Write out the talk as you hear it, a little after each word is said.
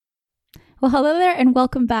Well, hello there, and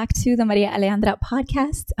welcome back to the Maria Alejandra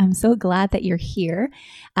podcast. I'm so glad that you're here.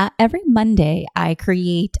 Every Monday, I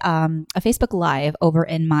create a Facebook Live over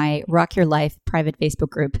in my Rock Your Life private Facebook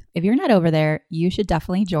group. If you're not over there, you should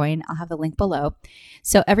definitely join. I'll have the link below.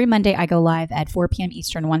 So every Monday, I go live at 4 p.m.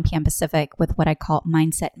 Eastern, 1 p.m. Pacific with what I call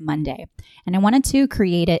Mindset Monday. And I wanted to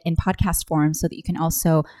create it in podcast form so that you can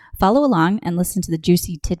also follow along and listen to the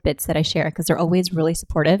juicy tidbits that I share because they're always really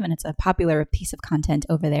supportive and it's a popular piece of content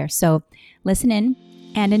over there. So listen in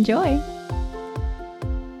and enjoy.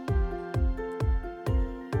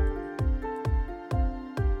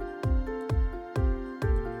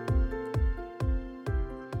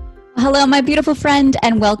 Hello, my beautiful friend,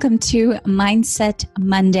 and welcome to Mindset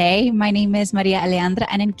Monday. My name is Maria Alejandra,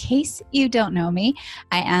 and in case you don't know me,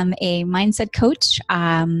 I am a mindset coach,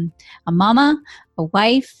 a mama, a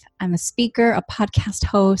wife, I'm a speaker, a podcast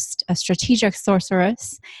host, a strategic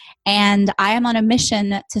sorceress, and I am on a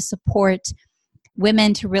mission to support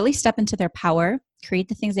women to really step into their power, create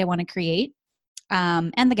the things they want to create,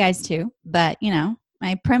 and the guys too. But,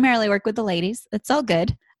 I primarily work with the ladies. It's all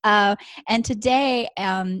good. And today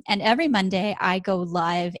and every Monday, I go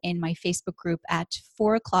live in my Facebook group at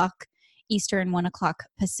 4 o'clock Eastern, 1 o'clock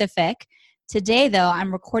Pacific. Today, though,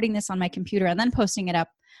 I'm recording this on my computer and then posting it up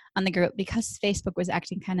on the group because Facebook was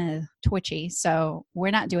acting kind of twitchy. So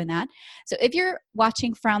we're not doing that. So if you're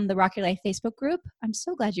watching from the Rock Your Life Facebook group, I'm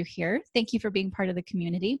so glad you're here. Thank you for being part of the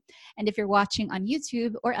community. And if you're watching on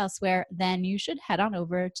YouTube or elsewhere, then you should head on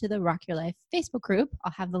over to the Rock Your Life Facebook group.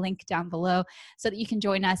 I'll have the link down below so that you can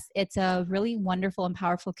join us. It's a really wonderful and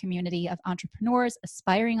powerful community of entrepreneurs,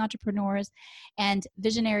 aspiring entrepreneurs, and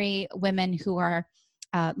visionary women who are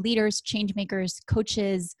leaders, change makers,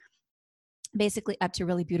 coaches, basically up to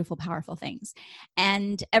really beautiful, powerful things.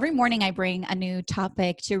 And every morning I bring a new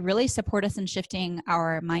topic to really support us in shifting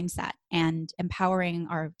our mindset and empowering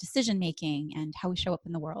our decision-making and how we show up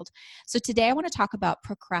in the world. So today I want to talk about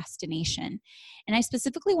procrastination. And I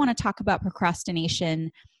specifically want to talk about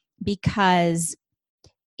procrastination because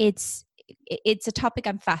it's a topic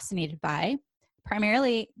I'm fascinated by,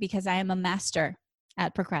 primarily because I am a master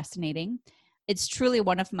at procrastinating. It's truly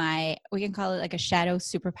one of my, we can call it like a shadow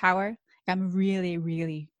superpower. I'm really,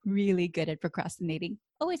 really, really good at procrastinating.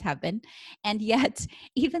 Always have been. And yet,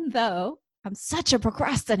 even though I'm such a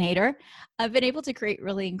procrastinator, I've been able to create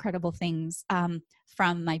really incredible things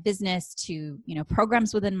from my business to,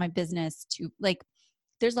 programs within my business to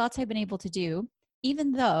there's lots I've been able to do,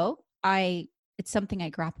 even though it's something I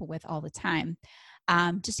grapple with all the time.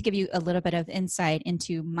 Just to give you a little bit of insight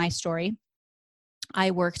into my story.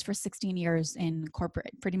 I worked for 16 years in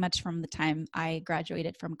corporate, pretty much from the time I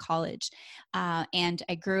graduated from college. And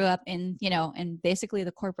I grew up in basically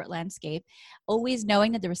the corporate landscape, always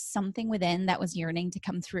knowing that there was something within that was yearning to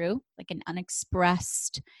come through, like an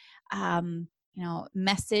unexpressed,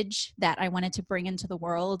 message that I wanted to bring into the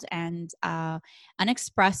world and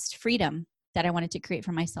unexpressed freedom that I wanted to create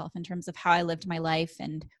for myself in terms of how I lived my life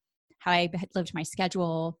and how I had lived my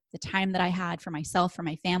schedule, the time that I had for myself, for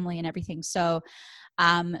my family and everything. So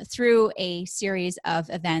through a series of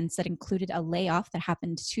events that included a layoff that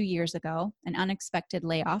happened 2 years ago, an unexpected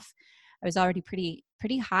layoff, I was already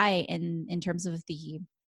pretty high in terms of in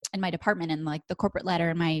my department and like the corporate ladder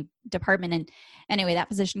in my department. And anyway, that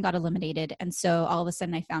position got eliminated. And so all of a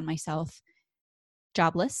sudden I found myself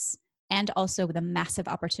jobless and also with a massive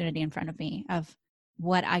opportunity in front of me of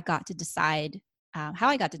what I got to decide, how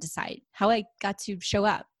I got to decide, how I got to show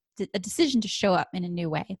up, a decision to show up in a new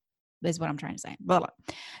way is what I'm trying to say. Blah, blah.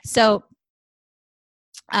 So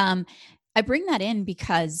I bring that in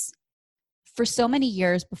because for so many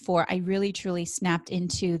years before I really truly snapped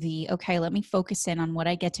into okay, let me focus in on what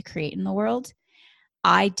I get to create in the world,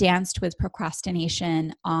 I danced with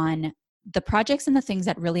procrastination on the projects and the things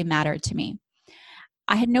that really mattered to me.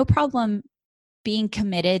 I had no problem being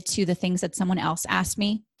committed to the things that someone else asked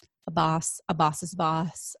me, a boss's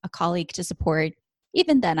boss, a colleague to support.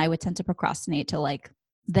 Even then I would tend to procrastinate to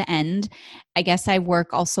the end. I guess I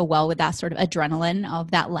work also well with that sort of adrenaline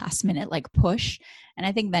of that last minute push. And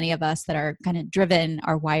I think many of us that are kind of driven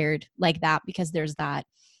are wired like that because there's that,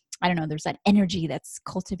 there's that energy that's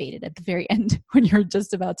cultivated at the very end when you're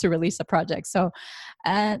just about to release a project. So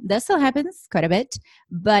that still happens quite a bit,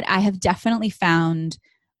 but I have definitely found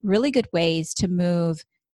really good ways to move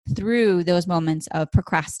through those moments of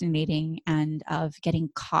procrastinating and of getting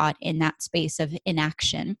caught in that space of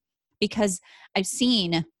inaction, because I've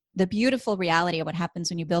seen the beautiful reality of what happens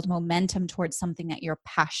when you build momentum towards something that you're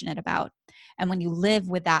passionate about. And when you live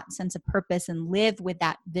with that sense of purpose and live with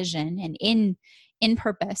that vision and in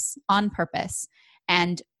purpose, on purpose,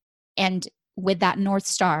 and with that North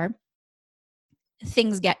Star,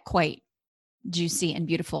 things get quite juicy and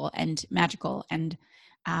beautiful and magical. And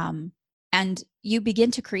you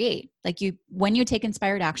begin to create, like when you take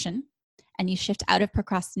inspired action and you shift out of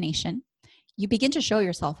procrastination, you begin to show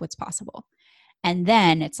yourself what's possible. And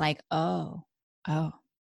then it's like, oh,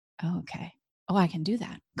 okay. Oh, I can do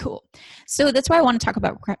that. Cool. So that's why I want to talk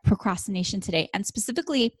about procrastination today, and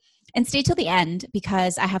specifically, and stay till the end,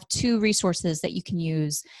 because I have 2 resources that you can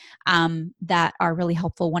use that are really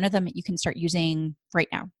helpful. One of them you can start using right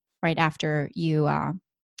now, right after you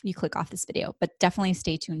click off this video, but definitely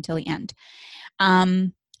stay tuned till the end.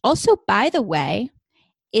 Also, by the way,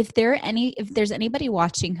 if there's anybody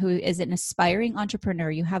watching who is an aspiring entrepreneur,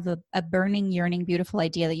 you have a burning, yearning, beautiful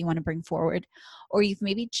idea that you want to bring forward, or you've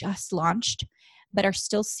maybe just launched, but are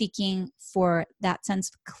still seeking for that sense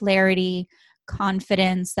of clarity,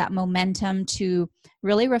 confidence, that momentum to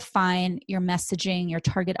really refine your messaging, your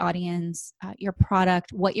target audience, your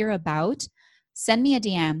product, what you're about, send me a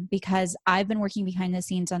DM, because I've been working behind the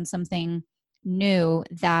scenes on something new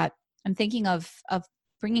that I'm thinking of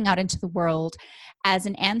bringing out into the world as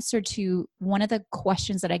an answer to one of the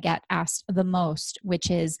questions that I get asked the most,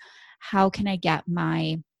 which is, how can I get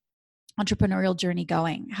my entrepreneurial journey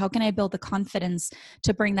going? How can I build the confidence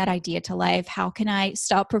to bring that idea to life? How can I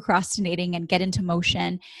stop procrastinating and get into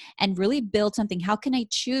motion and really build something? How can I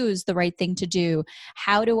choose the right thing to do?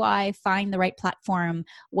 How do I find the right platform?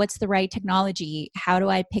 What's the right technology? How do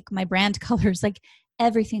I pick my brand colors? Like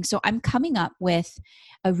everything. So I'm coming up with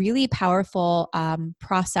a really powerful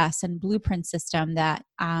process and blueprint system that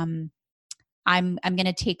I'm going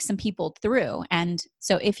to take some people through. And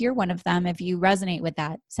so if you're one of them, if you resonate with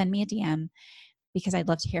that, send me a DM, because I'd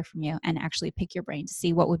love to hear from you and actually pick your brain to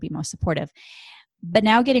see what would be most supportive. But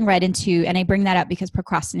now getting right into, and I bring that up because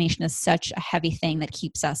procrastination is such a heavy thing that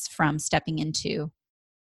keeps us from stepping into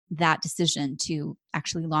that decision to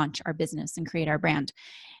actually launch our business and create our brand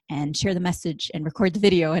and share the message and record the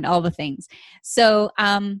video and all the things. So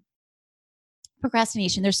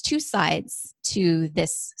procrastination, there's 2 sides to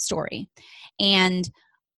this story. And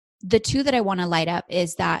the 2 that I want to light up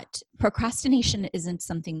is that procrastination isn't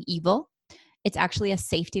something evil. It's actually a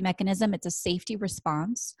safety mechanism. It's a safety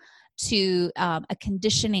response to a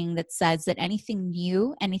conditioning that says that anything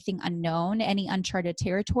new, anything unknown, any uncharted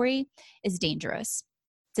territory is dangerous.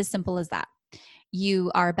 It's as simple as that.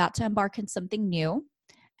 You are about to embark on something new,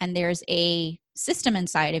 and there's a system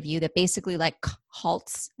inside of you that basically like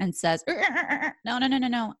halts and says,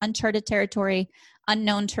 no, uncharted territory,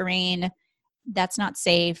 unknown terrain, that's not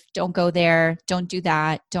safe, don't go there, don't do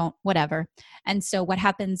that, don't whatever. And so what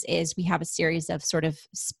happens is we have a series of sort of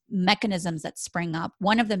mechanisms that spring up,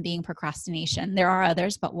 one of them being procrastination. There are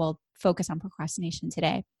others, but we'll focus on procrastination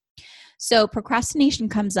today. So procrastination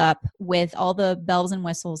comes up with all the bells and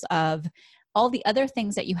whistles of all the other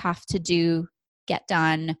things that you have to do, get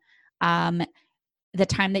done, the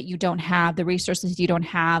time that you don't have, the resources you don't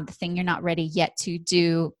have, the thing you're not ready yet to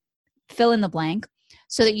do, fill in the blank,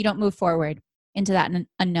 so that you don't move forward into that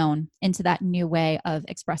unknown, into that new way of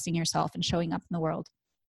expressing yourself and showing up in the world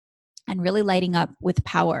and really lighting up with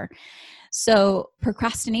power. So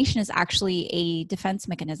procrastination is actually a defense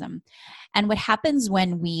mechanism. And what happens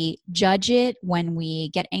when we judge it, when we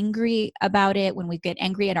get angry about it, when we get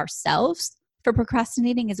angry at ourselves for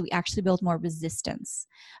procrastinating, is we actually build more resistance.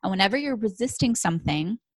 And whenever you're resisting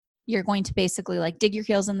something, you're going to basically like dig your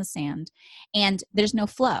heels in the sand, and there's no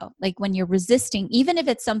flow. Like when you're resisting, even if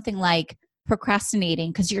it's something like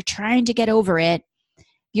procrastinating because you're trying to get over it,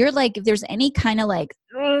 you're like, if there's any kind of like,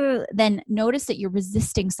 then notice that you're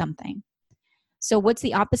resisting something. So what's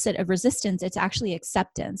the opposite of resistance? It's actually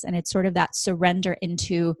acceptance. And it's sort of that surrender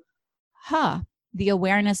into, the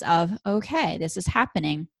awareness of, okay, this is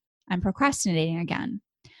happening. I'm procrastinating again.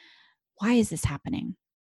 Why is this happening?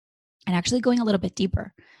 And actually going a little bit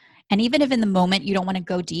deeper. And even if in the moment you don't want to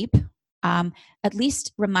go deep, at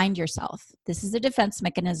least remind yourself, this is a defense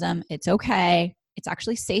mechanism. It's okay. It's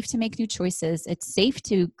actually safe to make new choices. It's safe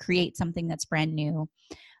to create something that's brand new.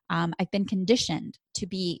 I've been conditioned to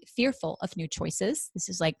be fearful of new choices. This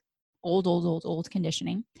is like old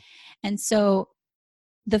conditioning. And so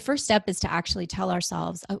the first step is to actually tell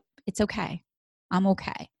ourselves, oh, it's okay. I'm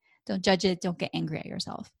okay. Don't judge it. Don't get angry at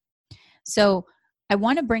yourself. So I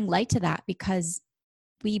want to bring light to that because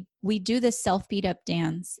we do this self-beat up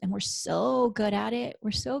dance and we're so good at it.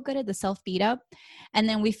 We're so good at the self-beat up. And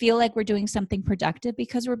then we feel like we're doing something productive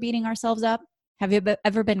because we're beating ourselves up. Have you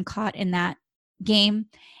ever been caught in that game?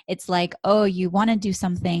 It's like, oh, you want to do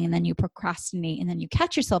something and then you procrastinate and then you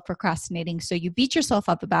catch yourself procrastinating. So you beat yourself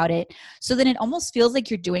up about it. So then it almost feels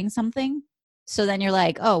like you're doing something. So then you're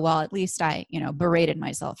like, oh, well, at least I, berated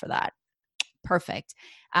myself for that. perfect.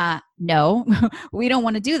 No, we don't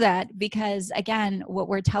want to do that because, again, what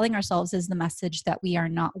we're telling ourselves is the message that we are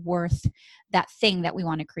not worth that thing that we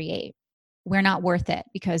want to create. We're not worth it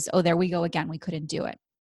because, oh, there we go again, we couldn't do it.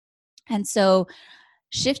 And so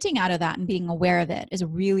shifting out of that and being aware of it is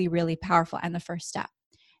really, really powerful and the first step.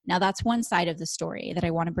 Now, that's one side of the story that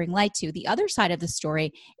I want to bring light to. The other side of the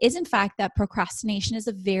story is, in fact, that procrastination is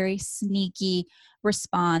a very sneaky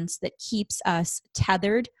response that keeps us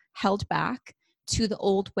tethered, held back to the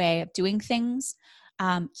old way of doing things,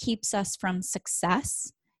 keeps us from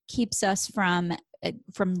success, keeps us from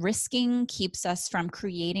risking, keeps us from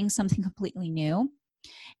creating something completely new.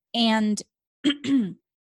 And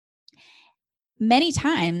many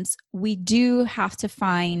times we do have to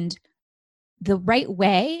find the right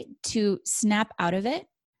way to snap out of it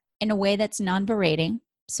in a way that's non-berating.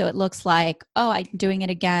 So it looks like, oh, I'm doing it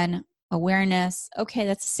again. Awareness. Okay,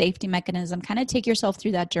 that's a safety mechanism. Kind of take yourself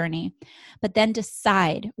through that journey, but then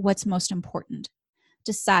decide what's most important.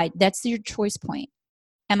 Decide, that's your choice point.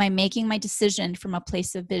 Am I making my decision from a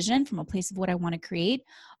place of vision, from a place of what I want to create,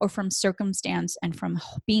 or from circumstance and from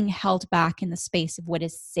being held back in the space of what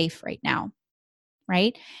is safe right now,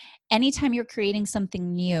 right? Anytime you're creating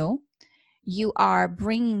something new, you are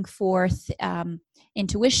bringing forth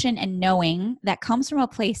intuition and knowing that comes from a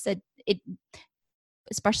place that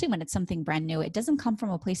especially when it's something brand new, it doesn't come from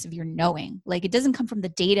a place of your knowing. Like, it doesn't come from the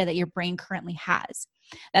data that your brain currently has.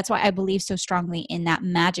 That's why I believe so strongly in that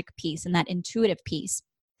magic piece and that intuitive piece,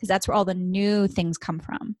 because that's where all the new things come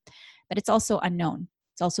from. But it's also unknown.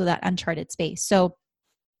 It's also that uncharted space. So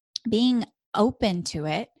being open to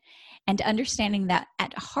it and understanding that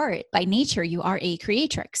at heart, by nature, you are a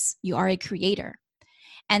creatrix. You are a creator.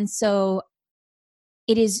 And so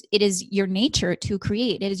it is your nature to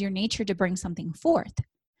create. It is your nature to bring something forth.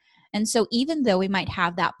 And so even though we might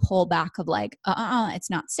have that pullback of like, it's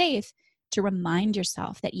not safe, to remind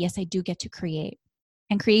yourself that, yes, I do get to create.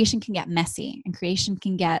 And creation can get messy, and creation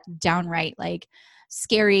can get downright like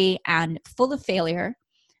scary and full of failure.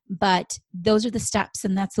 But those are the steps,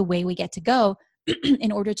 and that's the way we get to go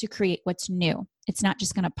in order to create what's new. It's not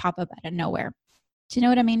just going to pop up out of nowhere. Do you know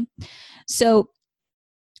what I mean? So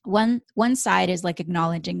one side is like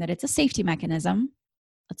acknowledging that it's a safety mechanism.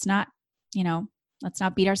 Let's not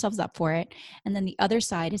beat ourselves up for it. And then the other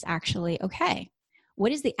side is actually, okay,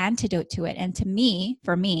 what is the antidote to it? And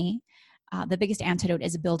for me, the biggest antidote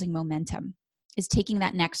is building momentum, is taking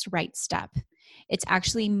that next right step. It's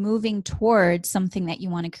actually moving towards something that you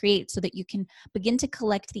want to create so that you can begin to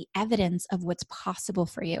collect the evidence of what's possible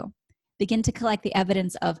for you. Begin to collect the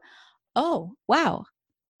evidence of, oh, wow,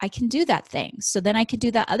 I can do that thing. So then I could do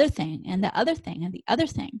that other thing and the other thing and the other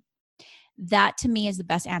thing. That to me is the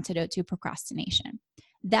best antidote to procrastination.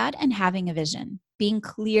 That and having a vision, being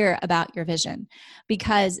clear about your vision.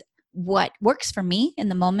 Because what works for me in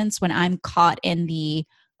the moments when I'm caught in the,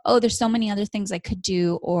 oh, there's so many other things I could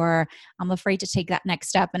do, or I'm afraid to take that next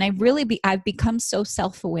step. And I've become so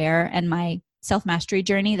self-aware in my self-mastery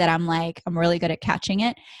journey that I'm really good at catching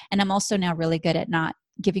it. And I'm also now really good at not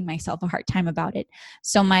giving myself a hard time about it.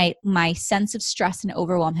 So my sense of stress and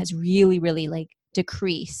overwhelm has really, really like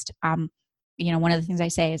decreased. One of the things I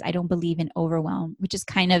say is I don't believe in overwhelm, which is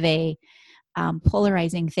kind of a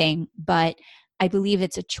polarizing thing, but I believe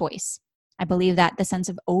it's a choice. I believe that the sense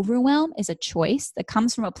of overwhelm is a choice that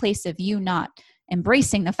comes from a place of you not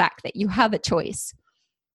embracing the fact that you have a choice.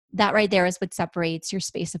 That right there is what separates your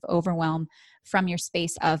space of overwhelm from your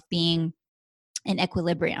space of being in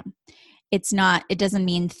equilibrium. It doesn't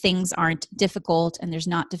mean things aren't difficult and there's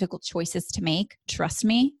not difficult choices to make. Trust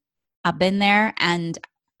me, I've been there, and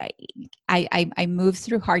I move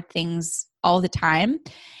through hard things all the time,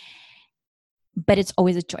 but it's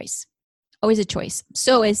always a choice. Always a choice.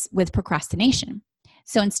 So is with procrastination.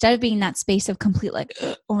 So instead of being that space of complete like,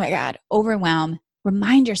 oh my God, overwhelm,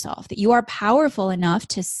 remind yourself that you are powerful enough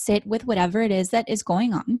to sit with whatever it is that is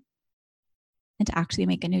going on and to actually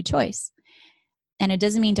make a new choice. And it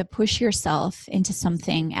doesn't mean to push yourself into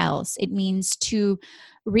something else. It means to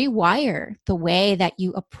rewire the way that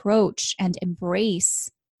you approach and embrace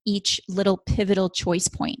each little pivotal choice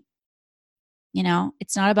point.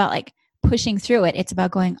 It's not about like pushing through it. It's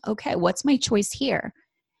about going, okay, what's my choice here?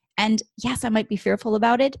 And yes, I might be fearful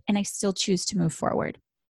about it, and I still choose to move forward.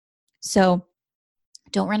 So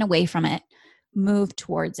don't run away from it. Move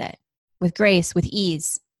towards it with grace, with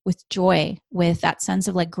ease, with joy, with that sense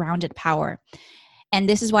of like grounded power. And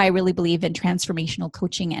this is why I really believe in transformational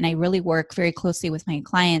coaching. And I really work very closely with my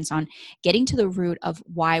clients on getting to the root of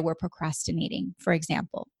why we're procrastinating, for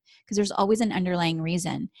example, because there's always an underlying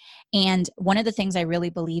reason. And one of the things I really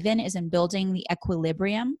believe in is in building the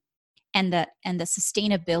equilibrium and the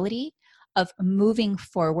sustainability of moving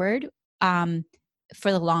forward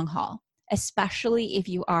for the long haul, especially if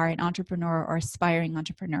you are an entrepreneur or aspiring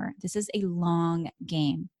entrepreneur. This is a long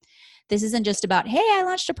game. This isn't just about, hey, I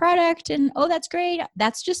launched a product and oh, that's great.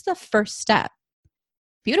 That's just the first step.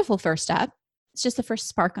 Beautiful first step. It's just the first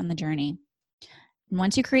spark on the journey. And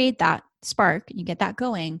once you create that spark and you get that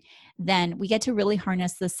going, then we get to really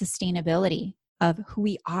harness the sustainability of who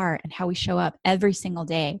we are and how we show up every single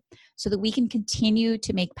day so that we can continue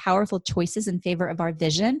to make powerful choices in favor of our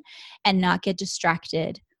vision and not get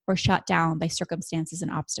distracted or shut down by circumstances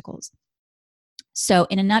and obstacles. So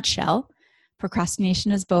in a nutshell,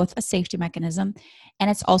 procrastination is both a safety mechanism and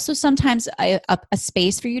it's also sometimes a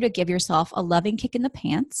space for you to give yourself a loving kick in the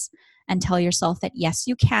pants and tell yourself that yes,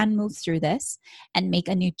 you can move through this and make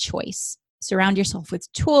a new choice. Surround yourself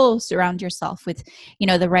with tools, surround yourself with,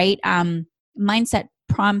 the right mindset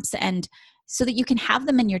prompts, and so that you can have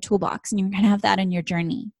them in your toolbox and you can have that in your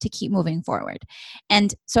journey to keep moving forward.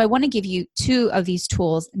 And so I want to give you 2 of these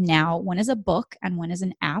tools now. One is a book and one is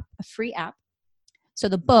an app, a free app. So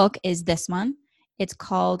the book is this one. It's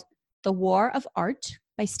called The War of Art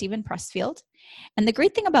by Steven Pressfield. And the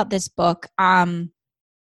great thing about this book,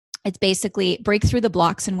 it's basically break through the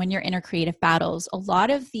blocks and win your inner creative battles. A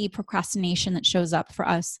lot of the procrastination that shows up for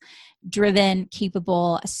us driven,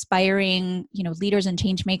 capable, aspiring, leaders and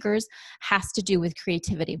change makers has to do with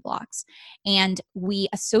creativity blocks. And we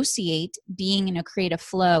associate being in a creative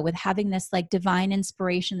flow with having this like divine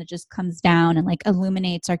inspiration that just comes down and like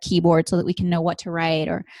illuminates our keyboard so that we can know what to write,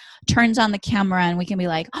 or turns on the camera and we can be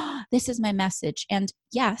like, oh, this is my message. And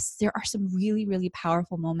yes, there are some really, really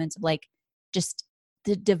powerful moments of like just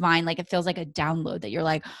the divine, like it feels like a download that you're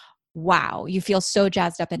like, wow, you feel so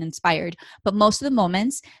jazzed up and inspired. But most of the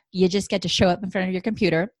moments, you just get to show up in front of your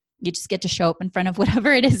computer. You just get to show up in front of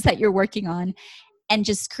whatever it is that you're working on and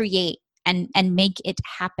just create and make it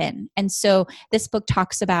happen. And so this book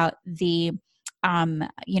talks about the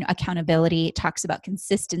accountability. It talks about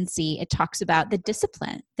consistency. It talks about the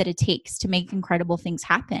discipline that it takes to make incredible things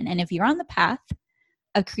happen. And if you're on the path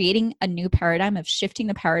of creating a new paradigm, of shifting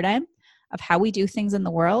the paradigm of how we do things in the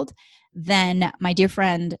world, then my dear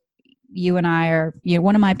friend, you and I are, you're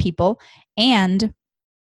one of my people. And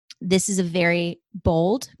this is a very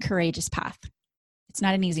bold, courageous path. It's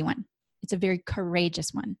not an easy one. It's a very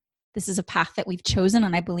courageous one. This is a path that we've chosen,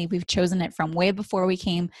 and I believe we've chosen it from way before we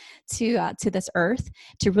came to this earth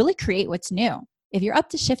to really create what's new. If you're up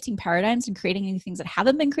to shifting paradigms and creating new things that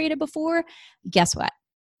haven't been created before, guess what?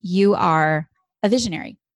 You are a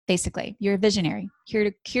visionary. Basically, you're a visionary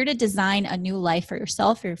here to design a new life for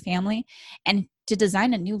yourself, for your family, and to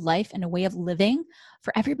design a new life and a way of living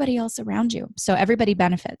for everybody else around you. So everybody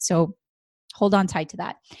benefits. So hold on tight to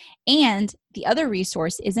that. And the other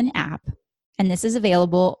resource is an app, and this is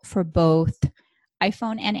available for both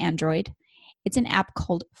iPhone and Android. It's an app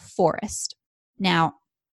called Forest. Now,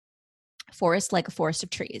 forest like a forest of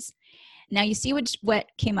trees. Now you see what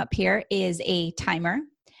came up here is a timer.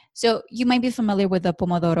 So you might be familiar with the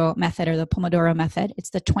Pomodoro method or the Pomodoro method. It's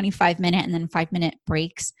the 25-minute and then 5-minute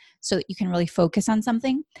breaks so that you can really focus on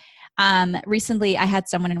something. Recently, I had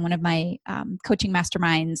someone in one of my coaching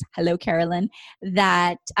masterminds, hello, Carolyn,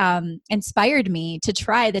 that inspired me to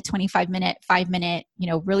try the 25-minute, 5-minute,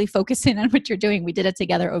 really focus in on what you're doing. We did it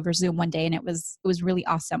together over Zoom one day, and it was really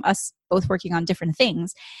awesome, us both working on different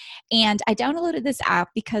things. And I downloaded this app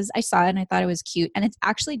because I saw it and I thought it was cute. And it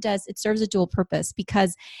actually it serves a dual purpose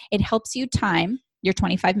because it helps you time your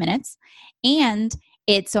 25 minutes. And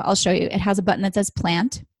so I'll show you, it has a button that says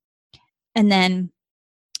plant. And then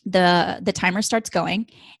the timer starts going,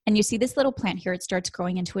 and you see this little plant here. It starts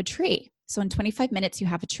growing into a tree. So in 25 minutes, you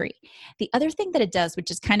have a tree. The other thing that it does,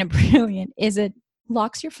 which is kind of brilliant, is it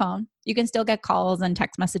locks your phone. You can still get calls and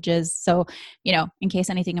text messages. So, in case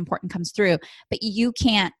anything important comes through, but you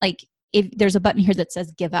can't, if there's a button here that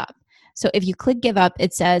says give up. So if you click give up,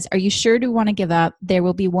 it says, are you sure to want to give up? There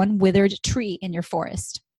will be one withered tree in your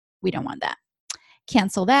forest. We don't want that.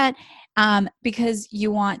 Cancel that because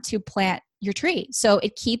you want to plant your tree. So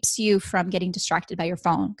it keeps you from getting distracted by your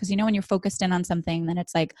phone. Because when you're focused in on something, then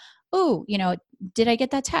it's like, oh, did I get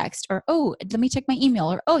that text? Or, oh, let me check my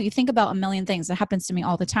email. Or, oh, you think about a million things. That happens to me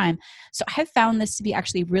all the time. So I have found this to be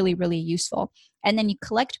actually really, really useful. And then you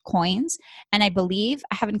collect coins. And I believe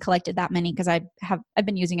I haven't collected that many because I've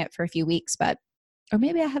been using it for a few weeks, or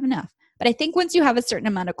maybe I have enough. But I think once you have a certain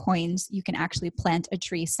amount of coins, you can actually plant a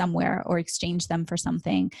tree somewhere or exchange them for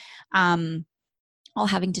something. All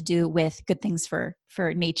having to do with good things for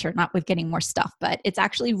nature, not with getting more stuff, but it's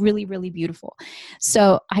actually really, really beautiful.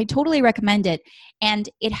 So I totally recommend it. And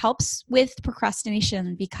it helps with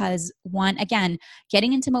procrastination because one, again,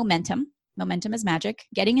 getting into momentum Momentum is magic.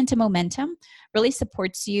 Getting into momentum really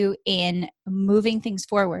supports you in moving things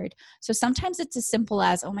forward. So sometimes it's as simple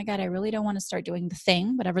as, oh my God, I really don't want to start doing the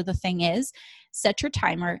thing, whatever the thing is. Set your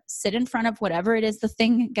timer, sit in front of whatever it is the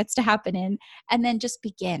thing gets to happen in, and then just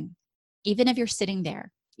begin. Even if you're sitting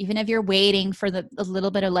there, even if you're waiting for a little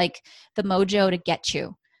bit of like the mojo to get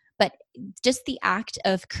you. But just the act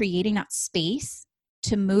of creating that space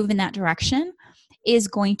to move in that direction is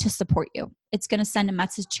going to support you. It's going to send a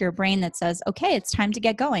message to your brain that says, okay, it's time to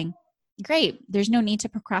get going. Great. There's no need to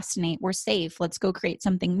procrastinate. We're safe. Let's go create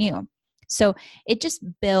something new. So it just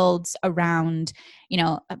builds around,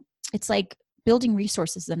 it's like building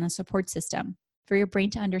resources and a support system for your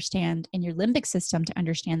brain to understand and your limbic system to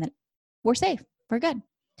understand that we're safe. We're good.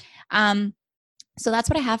 So that's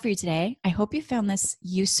what I have for you today. I hope you found this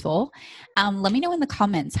useful. Let me know in the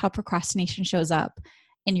comments how procrastination shows up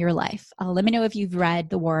in your life. Let me know if you've read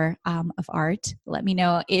The War of Art. Let me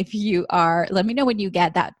know let me know when you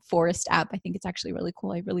get that Forest app. I think it's actually really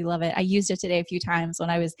cool. I really love it. I used it today a few times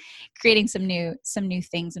when I was creating some new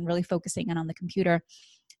things and really focusing in on the computer.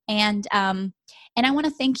 And I want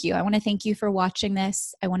to thank you. I want to thank you for watching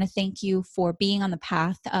this. I want to thank you for being on the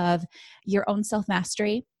path of your own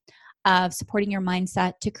self-mastery, of supporting your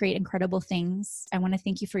mindset to create incredible things. I want to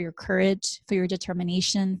thank you for your courage, for your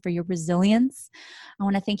determination, for your resilience. I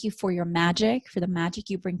want to thank you for your magic, for the magic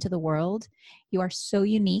you bring to the world. You are so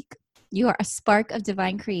unique. You are a spark of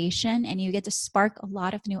divine creation, and you get to spark a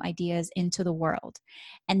lot of new ideas into the world.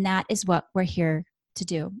 And that is what we're here to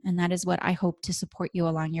do. And that is what I hope to support you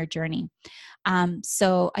along your journey.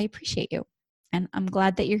 So I appreciate you. And I'm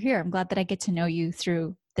glad that you're here. I'm glad that I get to know you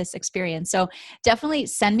through this experience. So definitely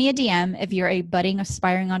send me a DM if you're a budding,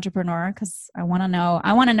 aspiring entrepreneur, because I want to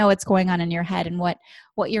know what's going on in your head and what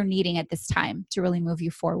you're needing at this time to really move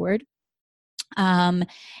you forward. And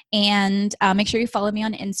make sure you follow me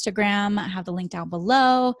on Instagram. I have the link down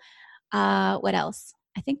below. What else?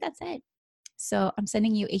 I think that's it. So I'm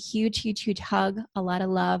sending you a huge, huge, huge hug, a lot of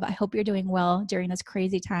love. I hope you're doing well during this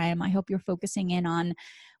crazy time. I hope you're focusing in on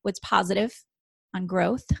what's positive, on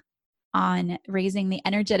growth, on raising the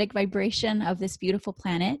energetic vibration of this beautiful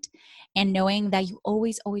planet, and knowing that you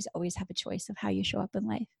always, always, always have a choice of how you show up in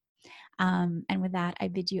life. And with that, I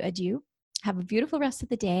bid you adieu. Have a beautiful rest of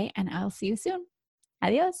the day, and I'll see you soon.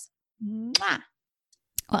 Adios. Mwah.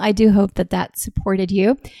 Well, I do hope that supported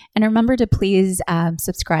you. And remember to please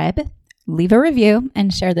subscribe, leave a review,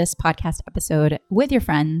 and share this podcast episode with your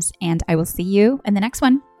friends. And I will see you in the next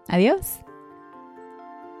one. Adios.